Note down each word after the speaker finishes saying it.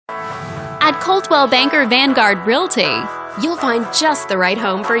At Coldwell Banker Vanguard Realty, you'll find just the right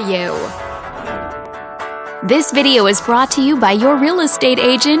home for you. This video is brought to you by your real estate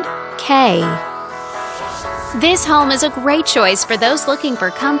agent, Kay. This home is a great choice for those looking for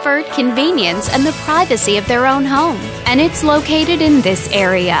comfort, convenience, and the privacy of their own home, and it's located in this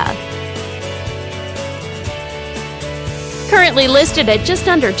area. Currently listed at just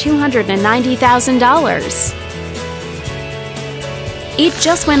under $290,000. It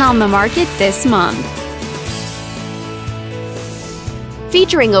just went on the market this month.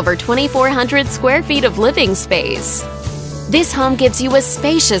 Featuring over 2,400 square feet of living space, this home gives you a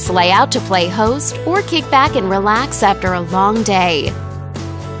spacious layout to play host or kick back and relax after a long day.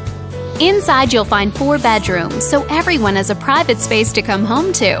 Inside, you'll find 4 bedrooms, so everyone has a private space to come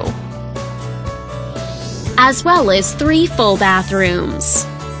home to, as well as 3 full bathrooms.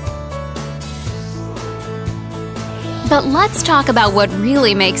 But let's talk about what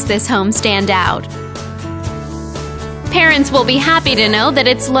really makes this home stand out. Parents will be happy to know that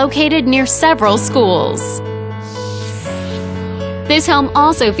it's located near several schools. This home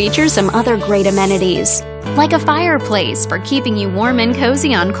also features some other great amenities, like a fireplace for keeping you warm and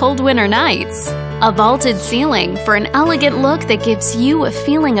cozy on cold winter nights, a vaulted ceiling for an elegant look that gives you a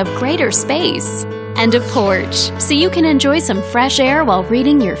feeling of greater space, and a porch so you can enjoy some fresh air while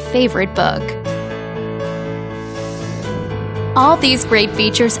reading your favorite book. All these great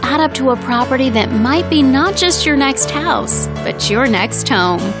features add up to a property that might be not just your next house, but your next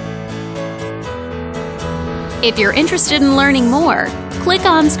home. If you're interested in learning more, click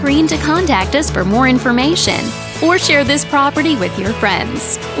on screen to contact us for more information or share this property with your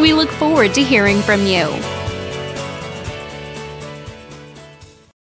friends. We look forward to hearing from you.